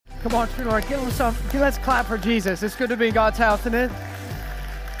Come on, True North, let's clap for Jesus. It's good to be in God's house, isn't it?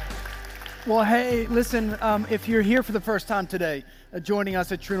 Well, hey, listen, if you're here for the first time today, joining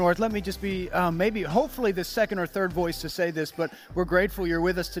us at True North, let me just be hopefully the second or third voice to say this, but we're grateful you're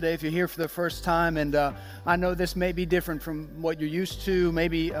with us today if you're here for the first time, and I know this may be different from what you're used to.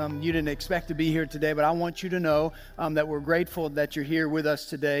 Maybe you didn't expect to be here today, but I want you to know that we're grateful that you're here with us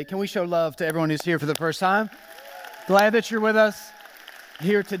today. Can we show love to everyone who's here for the first time? Glad that you're with us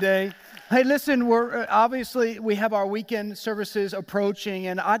here today. Hey, listen, we have our weekend services approaching,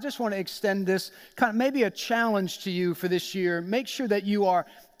 and I just want to extend this kind of maybe a challenge to you for this year. Make sure that you are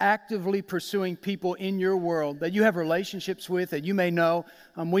actively pursuing people in your world that you have relationships with, that you may know.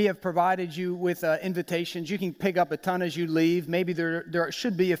 We have provided you with invitations. You can pick up a ton as you leave. Maybe there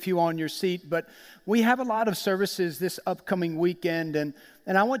should be a few on your seat, but we have a lot of services this upcoming weekend, and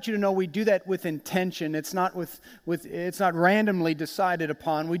I want you to know we do that with intention. It's not it's not randomly decided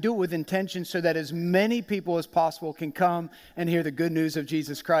upon. We do it with intention so that as many people as possible can come and hear the good news of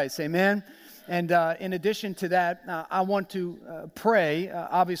Jesus Christ. Amen. And in addition to that, I want to pray,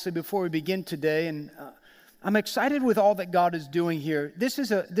 obviously, before we begin today. And I'm excited with all that God is doing here. This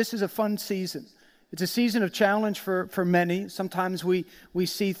is a fun season. It's a season of challenge for many. Sometimes we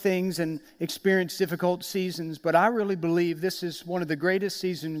see things and experience difficult seasons, but I really believe this is one of the greatest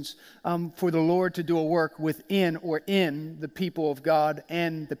seasons for the Lord to do a work within or in the people of God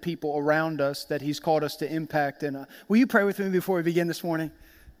and the people around us that He's called us to impact. And will you pray with me before we begin this morning?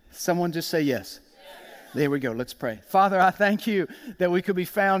 Someone just say yes. There we go. Let's pray. Father, I thank you that we could be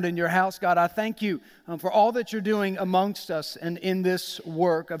found in your house. God, I thank you for all that you're doing amongst us and in this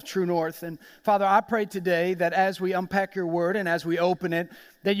work of True North. And Father, I pray today that as we unpack your word and as we open it,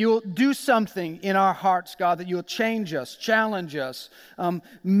 that you'll do something in our hearts, God, that you'll change us, challenge us,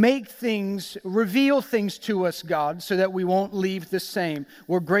 reveal things to us, God, so that we won't leave the same.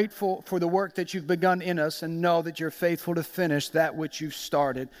 We're grateful for the work that you've begun in us and know that you're faithful to finish that which you've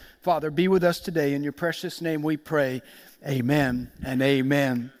started. Father, be with us today. In your precious name we pray. Amen and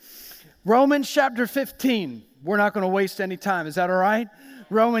amen. Romans chapter 15. We're not going to waste any time. Is that all right?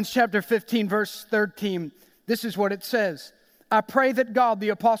 Romans chapter 15, verse 13. This is what it says. I pray that God, the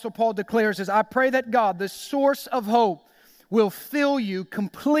Apostle Paul declares this, I pray that God, the source of hope, will fill you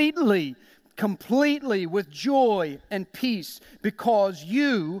completely with joy and peace because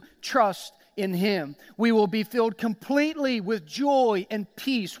you trust in Him. We will be filled completely with joy and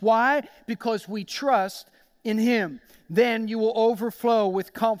peace. Why? Because we trust in Him. Then you will overflow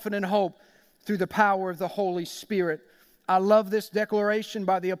with confident hope through the power of the Holy Spirit. I love this declaration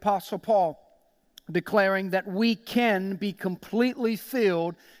by the Apostle Paul, declaring that we can be completely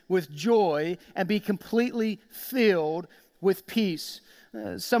filled with joy and be completely filled with peace.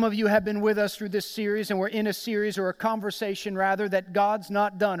 Some of you have been with us through this series, and we're in a series or a conversation rather that God's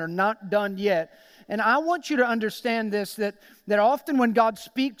not done or not done yet. And I want you to understand this, that often when God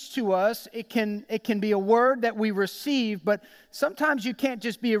speaks to us, it can be a word that we receive, but sometimes you can't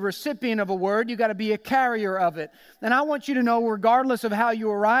just be a recipient of a word, you got to be a carrier of it. And I want you to know, regardless of how you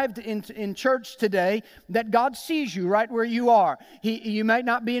arrived in church today, that God sees you right where you are. You might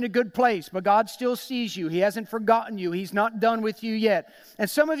not be in a good place, but God still sees you. He hasn't forgotten you. He's not done with you yet. And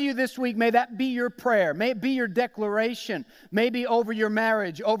some of you this week, may that be your prayer. May it be your declaration. Maybe over your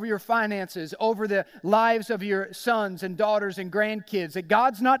marriage, over your finances, over the lives of your sons and daughters and grandkids, that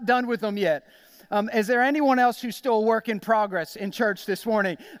God's not done with them yet. Is there anyone else who's still a work in progress in church this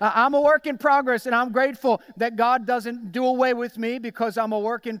morning? I'm a work in progress, and I'm grateful that God doesn't do away with me because I'm a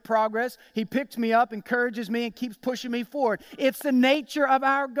work in progress. He picks me up, encourages me, and keeps pushing me forward. It's the nature of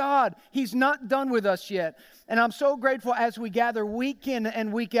our God. He's not done with us yet. And I'm so grateful as we gather week in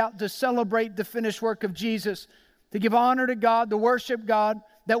and week out to celebrate the finished work of Jesus, to give honor to God, to worship God,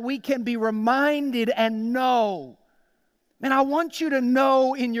 that we can be reminded and know. And I want you to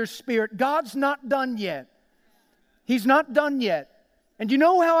know in your spirit, God's not done yet. He's not done yet. And you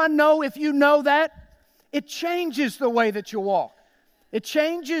know how I know if you know that? It changes the way that you walk. It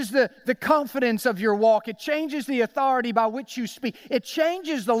changes the confidence of your walk. It changes the authority by which you speak. It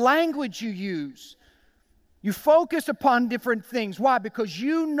changes the language you use. You focus upon different things. Why? Because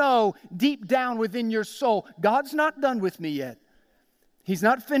you know deep down within your soul, God's not done with me yet. He's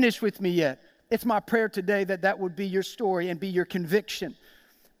not finished with me yet. It's my prayer today that would be your story and be your conviction.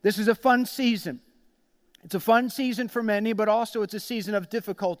 This is a fun season. It's a fun season for many, but also it's a season of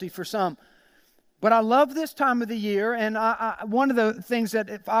difficulty for some. But I love this time of the year, and one of the things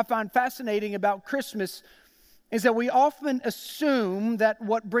that I find fascinating about Christmas is that we often assume that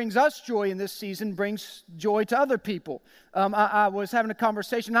what brings us joy in this season brings joy to other people. I was having a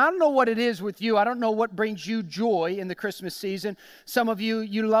conversation. I don't know what it is with you. I don't know what brings you joy in the Christmas season. Some of you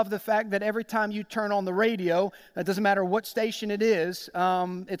love the fact that every time you turn on the radio, it doesn't matter what station it is,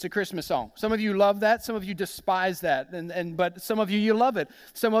 it's a Christmas song. Some of you love that. Some of you despise that. But some of you love it.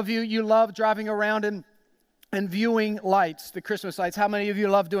 Some of you love driving around and viewing lights, the Christmas lights. How many of you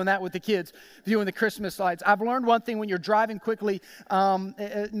love doing that with the kids, viewing the Christmas lights? I've learned one thing: when you're driving quickly,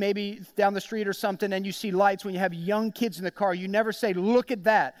 maybe down the street or something, and you see lights, when you have young kids in the car, you never say, look at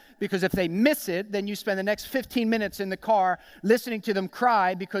that, because if they miss it, then you spend the next 15 minutes in the car listening to them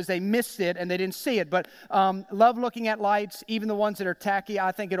cry because they missed it and they didn't see it. But love looking at lights, even the ones that are tacky.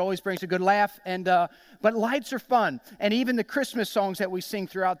 I think it always brings a good laugh. But lights are fun, and even the Christmas songs that we sing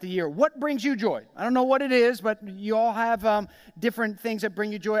throughout the year. What brings you joy? I don't know what it is, but you all have different things that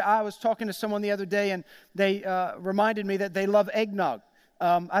bring you joy. I was talking to someone the other day, and they reminded me that they love eggnog.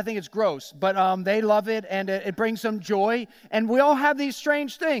 I think it's gross, but they love it, and it brings them joy. And we all have these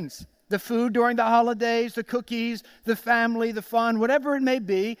strange things: the food during the holidays, the cookies, the family, the fun, whatever it may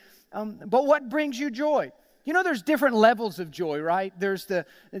be. But what brings you joy? You know, there's different levels of joy, right? There's the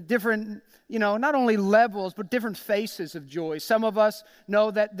different, not only levels, but different faces of joy. Some of us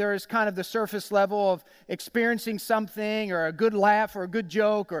know that there is kind of the surface level of experiencing something, or a good laugh, or a good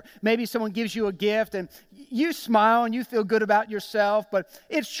joke, or maybe someone gives you a gift and you smile and you feel good about yourself, but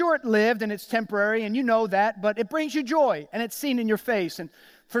it's short-lived and it's temporary, and you know that, but it brings you joy and it's seen in your face. And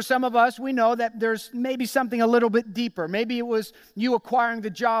for some of us, we know that there's maybe something a little bit deeper. Maybe it was you acquiring the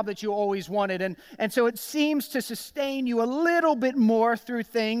job that you always wanted, and so it seems to sustain you a little bit more through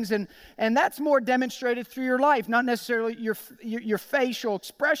things, and that's more demonstrated through your life, not necessarily your facial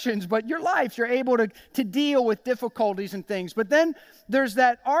expressions, but your life. You're able to deal with difficulties and things. But then there's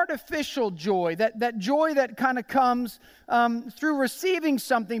that artificial joy, that joy that kind of comes through receiving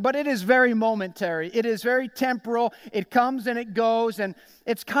something, but it is very momentary. It is very temporal. It comes and it goes, and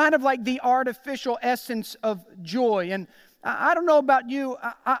it's kind of like the artificial essence of joy. And I don't know about you,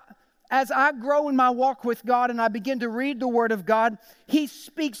 as I grow in my walk with God and I begin to read the Word of God, He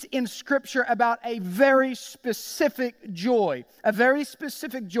speaks in Scripture about a very specific joy, a very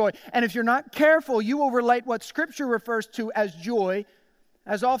specific joy. And if you're not careful, you will relate what Scripture refers to as joy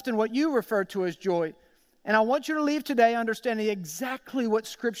as often what you refer to as joy. And I want you to leave today understanding exactly what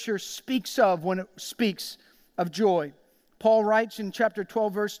Scripture speaks of when it speaks of joy. Paul writes in chapter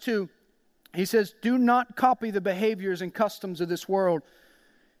 12, verse 2, he says, do not copy the behaviors and customs of this world.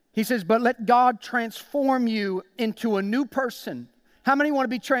 He says, but let God transform you into a new person. How many want to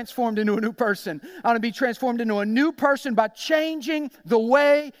be transformed into a new person? I want to be transformed into a new person by changing the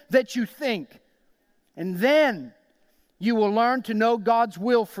way that you think. And then you will learn to know God's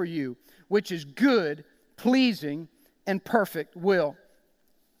will for you, which is good, pleasing, and perfect will.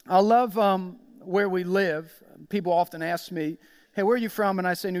 I love where we live. People often ask me, hey, where are you from? And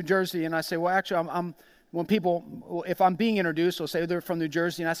I say New Jersey. And I say, well, actually, when people, if I'm being introduced, they'll say they're from New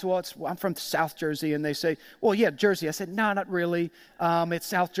Jersey. And I say, well, I'm from South Jersey. And they say, well, yeah, Jersey. I said, no, not really. It's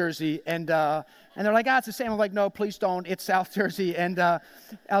South Jersey. And they're like, it's the same. I'm like, no, please don't. It's South Jersey. And I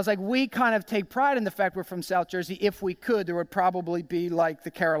was like, we kind of take pride in the fact we're from South Jersey. If we could, there would probably be like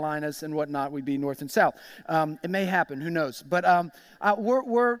the Carolinas and whatnot. We'd be north and south. It may happen. Who knows? But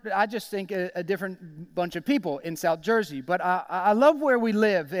I just think a different bunch of people in South Jersey. But I love where we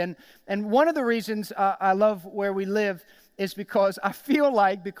live. And one of the reasons I love where we live is because I feel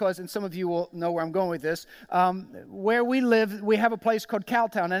like, and some of you will know where I'm going with this, where we live, we have a place called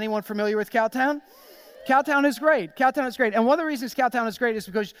Cowtown. Anyone familiar with Cowtown? Cowtown is great. Cowtown is great. And one of the reasons Cowtown is great is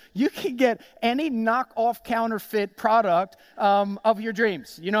because you can get any knockoff counterfeit product of your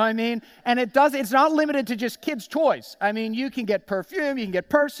dreams. You know what I mean? And it's not limited to just kids' toys. I mean, you can get perfume, you can get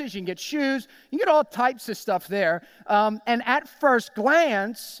purses, you can get shoes, you can get all types of stuff there. And at first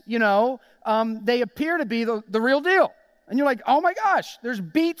glance, they appear to be the real deal. And you're like, oh my gosh, there's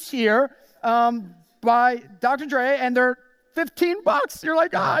Beats here by Dr. Dre, and they're $15. You're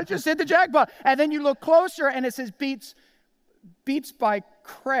like, I just hit the jackpot. And then you look closer, and it says Beats by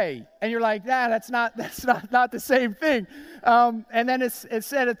Cray, and you're like, that's not the same thing. And then it's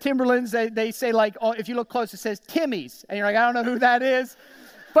said at Timberlands, they say like, oh, if you look close, it says Timmy's, and you're like, I don't know who that is,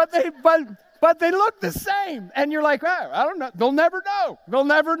 but they look the same, and you're like, I don't know. They'll never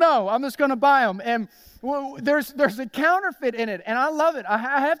know. I'm just going to buy them. And there's a counterfeit in it, and I love it. I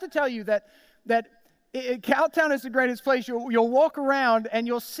have to tell you that Cowtown is the greatest place. You'll walk around and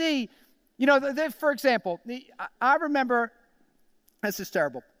you'll see, for example, I remember, this is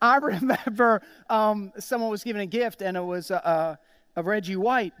terrible. I remember someone was giving a gift, and it was a Reggie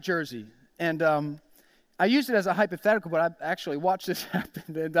White jersey, and I use it as a hypothetical, but I actually watched this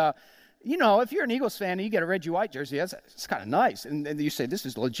happen. And, if you're an Eagles fan and you get a Reggie White jersey, it's kind of nice. And you say, this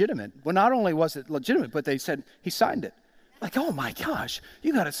is legitimate. Well, not only was it legitimate, but they said he signed it. Like, oh my gosh,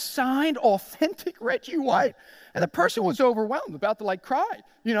 you got a signed, authentic Reggie White. And the person was overwhelmed, about to cry,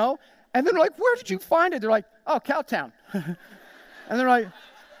 And they're like, where did you find it? They're like, oh, Cowtown. And they're like,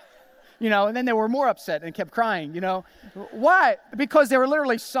 and then they were more upset and kept crying, Why? Because they were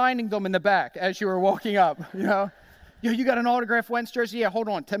literally signing them in the back as you were walking up, You got an autographed Wentz jersey? Yeah, hold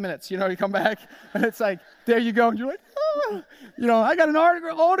on, 10 minutes, you come back. And it's like, there you go. And you're like, oh, I got an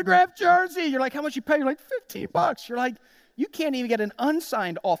autographed jersey. You're like, how much you pay? You're like, $15. You're like, you can't even get an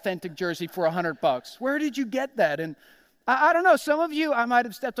unsigned authentic jersey for $100. Where did you get that? And I don't know, some of you, I might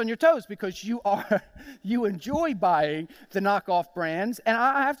have stepped on your toes because you enjoy buying the knockoff brands. And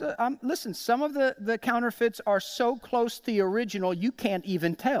I have to, listen, some of the counterfeits are so close to the original, you can't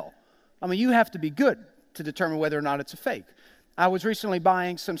even tell. I mean, you have to be good to determine whether or not it's a fake. I was recently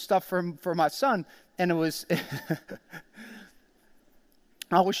buying some stuff for my son, and it was,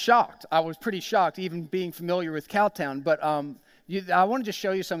 I was shocked. I was pretty shocked, even being familiar with Cowtown. But I wanted to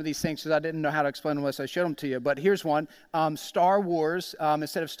show you some of these things because I didn't know how to explain them unless I showed them to you. But here's one. Star Wars,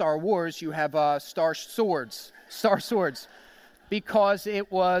 instead of Star Wars, you have Star Swords. Star Swords. Because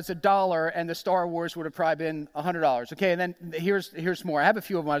it was $1 and the Star Wars would have probably been $100. Okay, and then here's more. I have a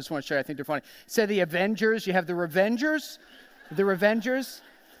few of them I just want to show you. I think they're funny. Say the Avengers. You have the Revengers. The Revengers.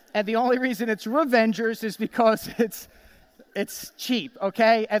 And the only reason it's Revengers is because it's cheap,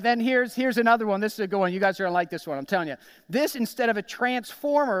 okay? And then here's another one. This is a good one. You guys are going to like this one, I'm telling you. This, instead of a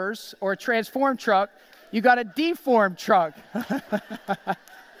Transformers or a transform truck, you got a deformed truck.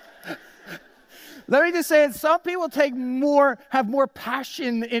 Let me just say that some people have more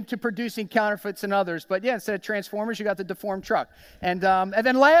passion into producing counterfeits than others. But yeah, instead of Transformers, you got the deformed truck. And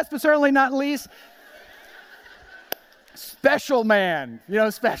then last but certainly not least, Special Man.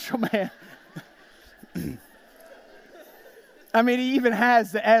 Special Man. I mean, he even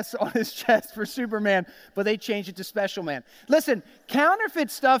has the S on his chest for Superman, but they changed it to Special Man. Listen,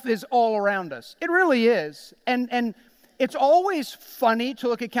 counterfeit stuff is all around us. It really is. And it's always funny to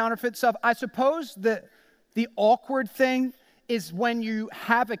look at counterfeit stuff. I suppose the awkward thing is when you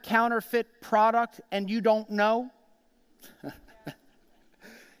have a counterfeit product and you don't know.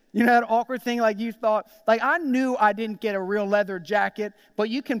 That awkward thing, you thought, I knew I didn't get a real leather jacket, but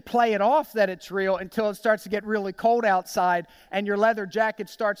you can play it off that it's real until it starts to get really cold outside and your leather jacket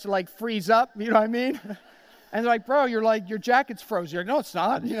starts to freeze up, you know what I mean? And they're like, bro, your jacket's frozen. You're like, no, it's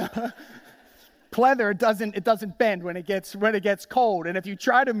not, Pleather, it doesn't bend when it gets cold, and if you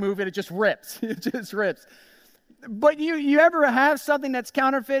try to move it, it just rips. It just rips. But you ever have something that's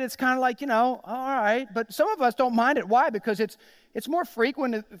counterfeit? It's kind of all right. But some of us don't mind it. Why? Because it's more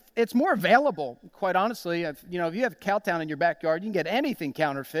frequent. It's more available. Quite honestly, if you have Cowtown in your backyard, you can get anything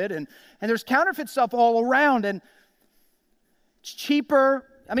counterfeit, and there's counterfeit stuff all around, and it's cheaper.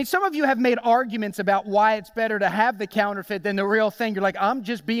 I mean, some of you have made arguments about why it's better to have the counterfeit than the real thing. You're like, I'm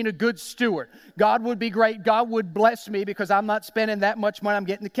just being a good steward. God would be great. God would bless me because I'm not spending that much money. I'm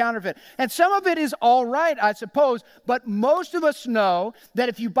getting the counterfeit. And some of it is all right, I suppose. But most of us know that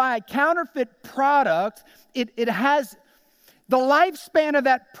if you buy a counterfeit product, it has... the lifespan of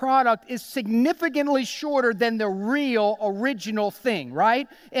that product is significantly shorter than the real original thing, right?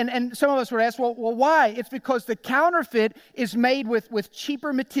 And some of us would ask, well, why? It's because the counterfeit is made with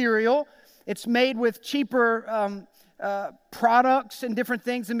cheaper material. It's made with cheaper products and different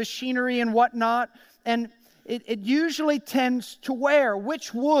things and machinery and whatnot. And it usually tends to wear,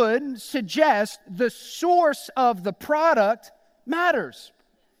 which would suggest the source of the product matters.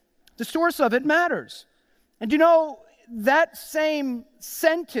 The source of it matters. And that same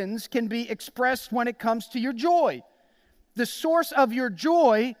sentence can be expressed when it comes to your joy. The source of your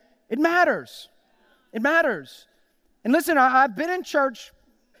joy, it matters. It matters. And listen, I've been in church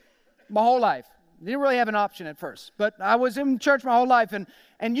my whole life. Didn't really have an option at first, but I was in church my whole life,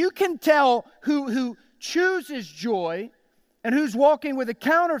 and you can tell who chooses joy and who's walking with a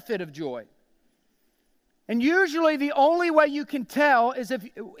counterfeit of joy. And usually the only way you can tell is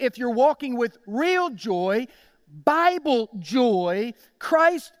if you're walking with real joy, Bible joy,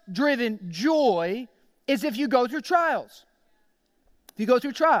 Christ-driven joy, is if you go through trials. If you go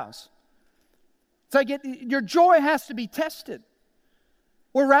through trials. It's like your joy has to be tested.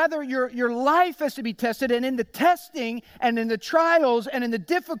 Or rather, your life has to be tested, and in the testing and in the trials and in the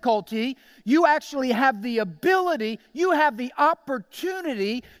difficulty, you actually have the ability, you have the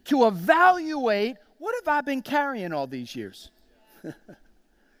opportunity to evaluate, what have I been carrying all these years?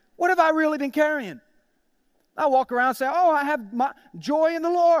 What have I really been carrying? I walk around and say, I have my joy in the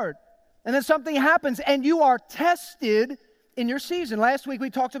Lord. And then something happens and you are tested in your season. Last week we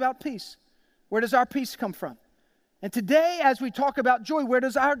talked about peace. Where does our peace come from? And today, as we talk about joy, where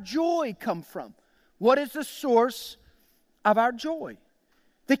does our joy come from? What is the source of our joy?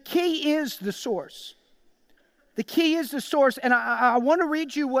 The key is the source. The key is the source. And I want to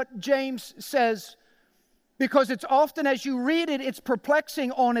read you what James says, because it's often as you read it, it's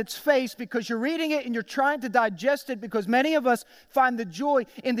perplexing on its face, because you're reading it and you're trying to digest it, because many of us find the joy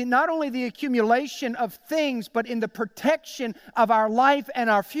in not only the accumulation of things, but in the protection of our life and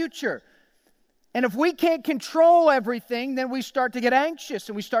our future. And if we can't control everything, then we start to get anxious,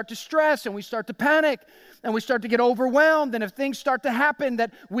 and we start to stress, and we start to panic, and we start to get overwhelmed. And if things start to happen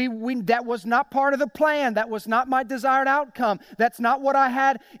that that was not part of the plan, that was not my desired outcome, that's not what I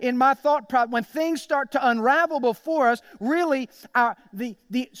had in my thought process. When things start to unravel before us, really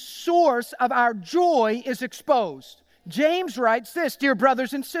the source of our joy is exposed. James writes this, dear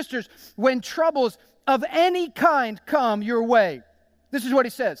brothers and sisters, when troubles of any kind come your way, this is what he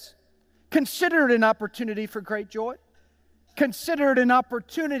says. Consider it an opportunity for great joy. Consider it an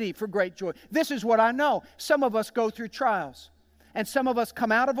opportunity for great joy. This is what I know. Some of us go through trials, and some of us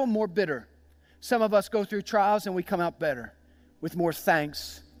come out of them more bitter. Some of us go through trials and we come out better, with more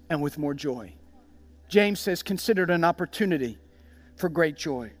thanks and with more joy. James says, consider it an opportunity for great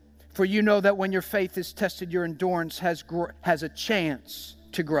joy. For you know that when your faith is tested, your endurance has a chance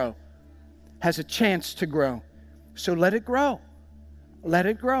to grow. Has a chance to grow. So let it grow. Let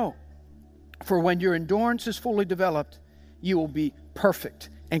it grow. For when your endurance is fully developed, you will be perfect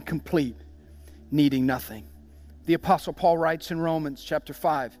and complete, needing nothing. The Apostle Paul writes in Romans chapter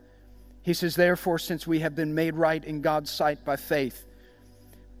 5, he says, therefore, since we have been made right in God's sight by faith,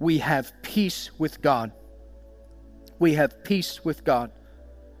 we have peace with God. We have peace with God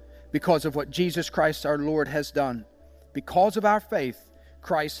because of what Jesus Christ our Lord has done. Because of our faith,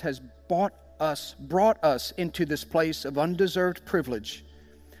 Christ has brought us into this place of undeserved privilege,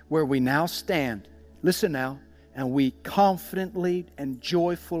 where we now stand, listen now, and we confidently and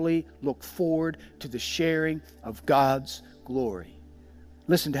joyfully look forward to the sharing of God's glory.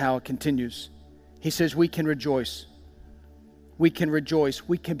 Listen to how it continues. He says we can rejoice. We can rejoice.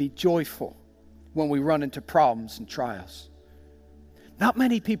 We can be joyful when we run into problems and trials. Not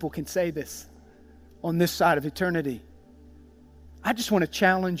many people can say this on this side of eternity. I just want to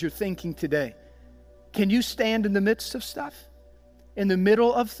challenge your thinking today. Can you stand in the midst of stuff? In the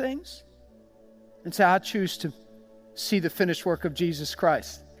middle of things, and say, I choose to see the finished work of Jesus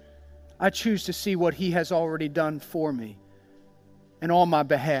Christ. I choose to see what He has already done for me and on my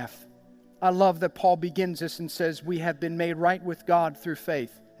behalf. I love that Paul begins this and says, we have been made right with God through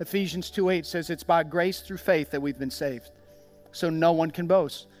faith. Ephesians 2:8 says it's by grace through faith that we've been saved. So no one can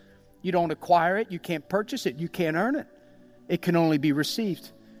boast. You don't acquire it. You can't purchase it. You can't earn it. It can only be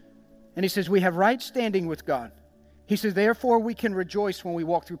received. And he says we have right standing with God. He says, therefore, we can rejoice when we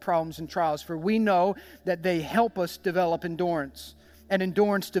walk through problems and trials, for we know that they help us develop endurance. And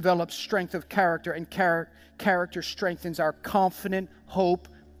endurance develops strength of character, and character strengthens our confident hope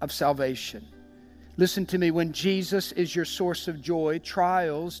of salvation. Listen to me, when Jesus is your source of joy,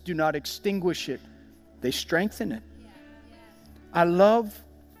 trials do not extinguish it. They strengthen it. I love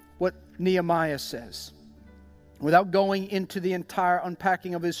what Nehemiah says. Without going into the entire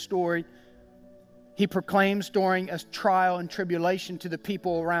unpacking of his story, he proclaims during a trial and tribulation to the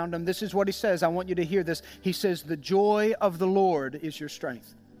people around him. This is what he says. I want you to hear this. He says, the joy of the Lord is your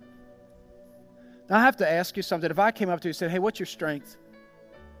strength. Now I have to ask you something. If I came up to you and said, hey, what's your strength?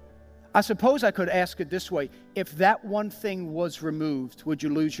 I suppose I could ask it this way. If that one thing was removed, would you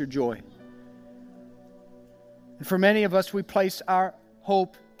lose your joy? And for many of us, we place our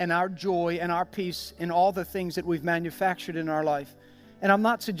hope and our joy and our peace in all the things that we've manufactured in our life. And I'm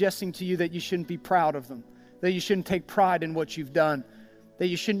not suggesting to you that you shouldn't be proud of them, that you shouldn't take pride in what you've done, that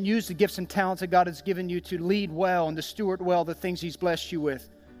you shouldn't use the gifts and talents that God has given you to lead well and to steward well the things He's blessed you with.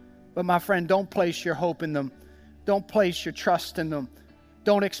 But my friend, don't place your hope in them. Don't place your trust in them.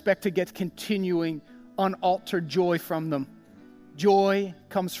 Don't expect to get continuing, unaltered joy from them. Joy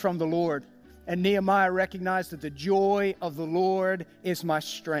comes from the Lord. And Nehemiah recognized that the joy of the Lord is my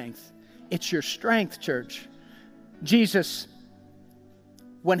strength. It's your strength, church. Jesus,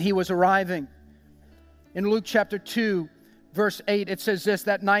 when He was arriving, in Luke chapter 2, verse 8, it says this,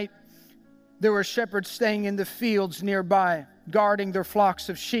 that night there were shepherds staying in the fields nearby, guarding their flocks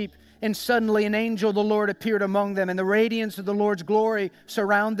of sheep. And suddenly an angel of the Lord appeared among them, and the radiance of the Lord's glory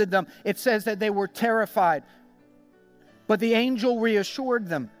surrounded them. It says that they were terrified. But the angel reassured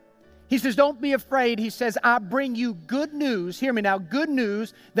them. He says, don't be afraid. He says, I bring you good news. Hear me now, good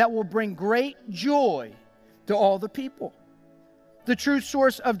news that will bring great joy to all the people. the true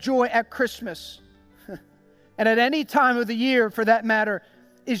source of joy at Christmas, and at any time of the year for that matter,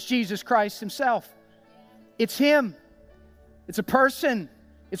 is Jesus Christ Himself. It's Him. It's a person.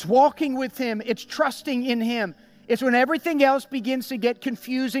 It's walking with Him. It's trusting in Him. It's when everything else begins to get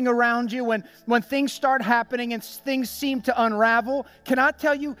confusing around you, when things start happening and things seem to unravel. Can I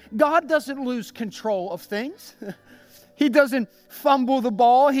tell you, God doesn't lose control of things. He doesn't fumble the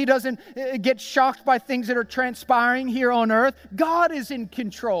ball. He doesn't get shocked by things that are transpiring here on earth. God is in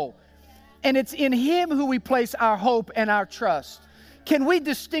control. And it's in Him who we place our hope and our trust. Can we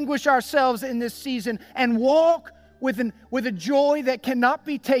distinguish ourselves in this season and walk with a joy that cannot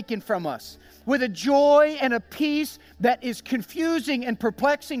be taken from us? With a joy and a peace that is confusing and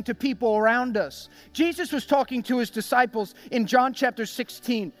perplexing to people around us. Jesus was talking to His disciples in John chapter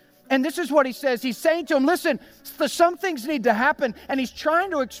 16. And this is what He says. He's saying to them, listen, some things need to happen. And He's trying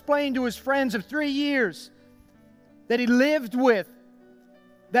to explain to His friends of 3 years that He lived with,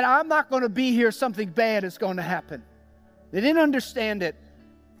 that I'm not going to be here, something bad is going to happen. They didn't understand it.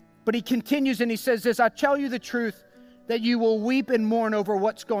 But He continues and He says this, I tell you the truth, that you will weep and mourn over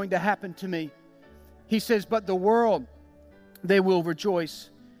what's going to happen to me. He says, but the world, they will rejoice.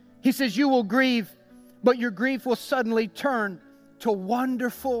 He says, you will grieve, but your grief will suddenly turn to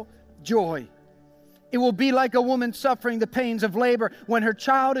wonderful joy. It will be like a woman suffering the pains of labor. When her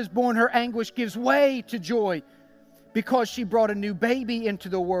child is born, her anguish gives way to joy because she brought a new baby into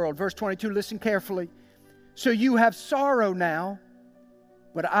the world. Verse 22, listen carefully. So you have sorrow now,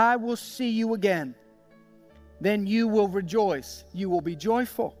 but I will see you again. Then you will rejoice. You will be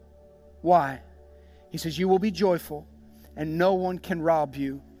joyful. Why? He says, you will be joyful, and no one can rob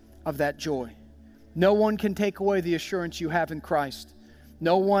you of that joy. No one can take away the assurance you have in Christ.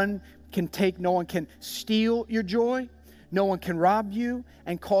 No one can steal your joy. No one can rob you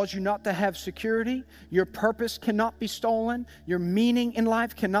and cause you not to have security. Your purpose cannot be stolen. Your meaning in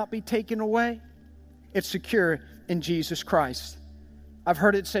life cannot be taken away. It's secure in Jesus Christ. I've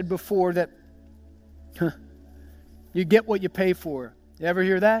heard it said before that you get what you pay for. You ever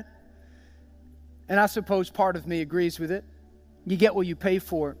hear that? And I suppose part of me agrees with it. You get what you pay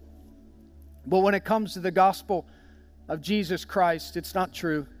for. But when it comes to the gospel of Jesus Christ, it's not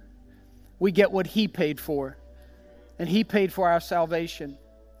true. We get what He paid for. And He paid for our salvation.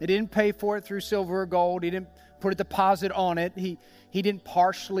 He didn't pay for it through silver or gold. He didn't put a deposit on it. He didn't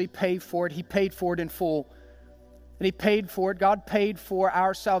partially pay for it. He paid for it in full. And He paid for it. God paid for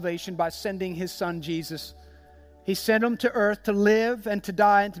our salvation by sending His Son Jesus. He sent Him to earth to live and to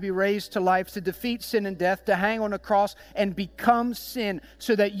die and to be raised to life, to defeat sin and death, to hang on a cross and become sin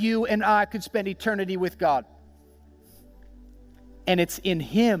so that you and I could spend eternity with God. And it's in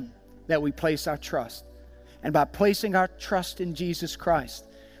Him that we place our trust. And by placing our trust in Jesus Christ,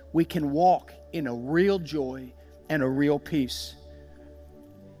 we can walk in a real joy and a real peace.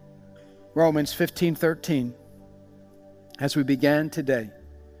 Romans 15:13. As we began today,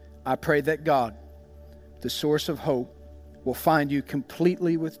 I pray that God, the source of hope, will find you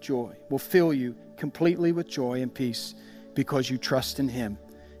completely with joy, will fill you completely with joy and peace because you trust in Him.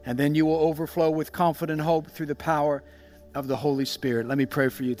 And then you will overflow with confident hope through the power of the Holy Spirit. Let me pray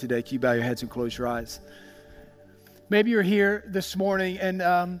for you today. Can you bow your heads and close your eyes? Maybe you're here this morning and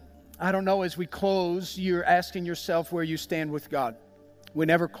I don't know, as we close, you're asking yourself where you stand with God. We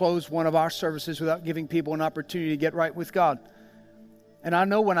never close one of our services without giving people an opportunity to get right with God. And I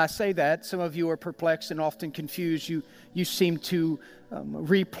know when I say that, some of you are perplexed and often confused. You seem to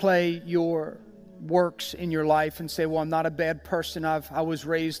replay your works in your life and say, well, I'm not a bad person. I was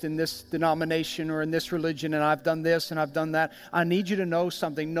raised in this denomination or in this religion, and I've done this and I've done that. I need you to know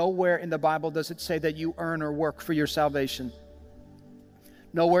something. Nowhere in the Bible does it say that you earn or work for your salvation.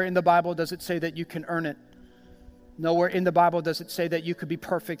 Nowhere in the Bible does it say that you can earn it. Nowhere in the Bible does it say that you could be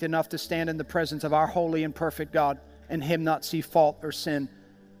perfect enough to stand in the presence of our holy and perfect God and Him not see fault or sin.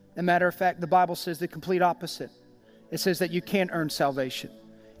 As a matter of fact, the Bible says the complete opposite. It says that you can't earn salvation.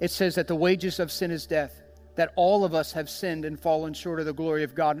 It says that the wages of sin is death, that all of us have sinned and fallen short of the glory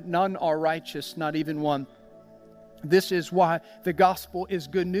of God. None are righteous, not even one. This is why the gospel is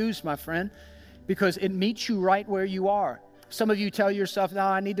good news, my friend, because it meets you right where you are. Some of you tell yourself, no,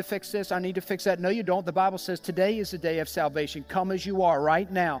 I need to fix this, I need to fix that. No, you don't. The Bible says today is the day of salvation. Come as you are right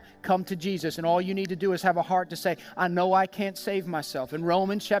now. Come to Jesus. And all you need to do is have a heart to say, I know I can't save myself. In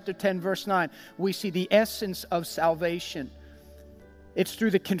Romans chapter 10, verse 9, we see the essence of salvation. It's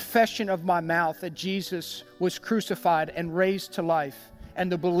through the confession of my mouth that Jesus was crucified and raised to life,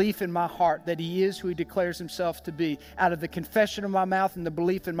 and the belief in my heart that He is who He declares Himself to be. Out of the confession of my mouth and the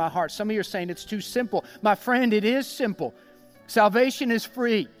belief in my heart. Some of you are saying it's too simple. My friend, it is simple. Salvation is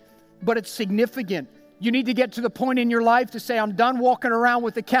free, but it's significant You need to get to the point in your life to say, I'm done walking around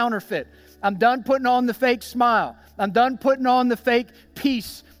with the counterfeit. I'm done putting on the fake smile. I'm done putting on the fake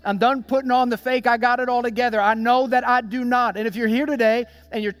peace. I'm done putting on the fake, I got it all together. I know that I do not. And if you're here today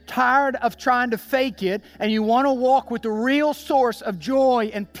and you're tired of trying to fake it and you want to walk with the real source of joy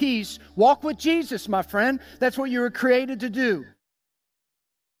and peace, walk with Jesus, my friend. That's what you were created to do.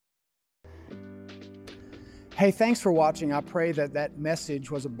 Hey, thanks for watching. I pray that that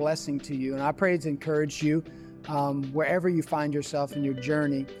message was a blessing to you. And I pray it's encouraged you wherever you find yourself in your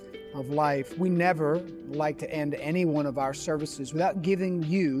journey of life. We never like to end any one of our services without giving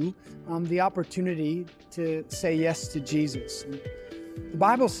you the opportunity to say yes to Jesus. And the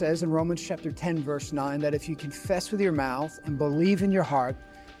Bible says in Romans chapter 10, verse 9, that if you confess with your mouth and believe in your heart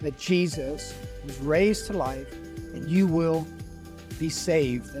that Jesus was raised to life, that you will be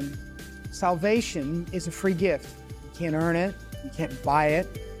saved. And salvation is a free gift. You can't earn it. You can't buy it.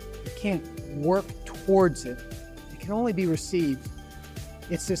 You can't work towards it. It can only be received.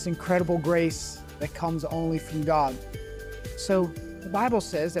 It's this incredible grace that comes only from God. So the Bible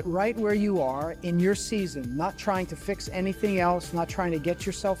says that right where you are in your season, not trying to fix anything else, not trying to get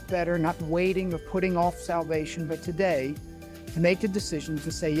yourself better, not waiting or putting off salvation, but today to make the decision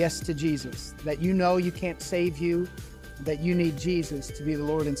to say yes to Jesus, that you know you can't save you, that you need Jesus to be the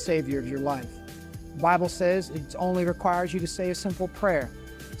Lord and Savior of your life. The Bible says it only requires you to say a simple prayer.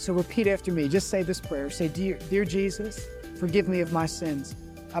 So repeat after me. Just say this prayer. Say, Dear Jesus, forgive me of my sins.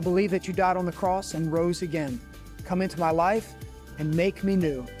 I believe that you died on the cross and rose again. Come into my life and make me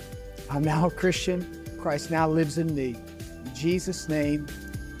new. I'm now a Christian. Christ now lives in me. In Jesus' name,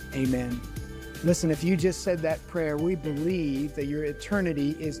 amen. Listen, if you just said that prayer, we believe that your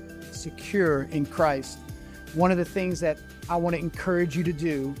eternity is secure in Christ. One of the things that I want to encourage you to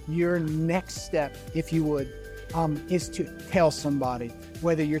do, your next step, if you would, is to tell somebody,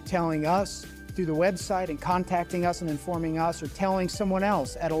 whether you're telling us through the website and contacting us and informing us, or telling someone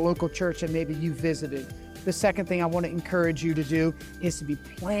else at a local church that maybe you visited. The second thing I want to encourage you to do is to be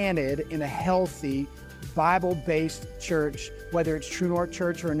planted in a healthy, Bible-based church, whether it's True North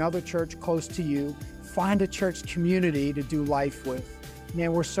Church or another church close to you. Find a church community to do life with.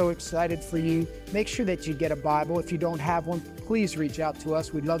 Man, we're so excited for you. Make sure that you get a Bible. If you don't have one, please reach out to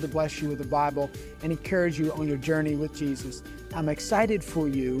us. We'd love to bless you with a Bible and encourage you on your journey with Jesus. I'm excited for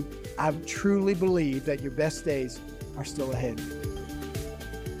you. I truly believe that your best days are still ahead.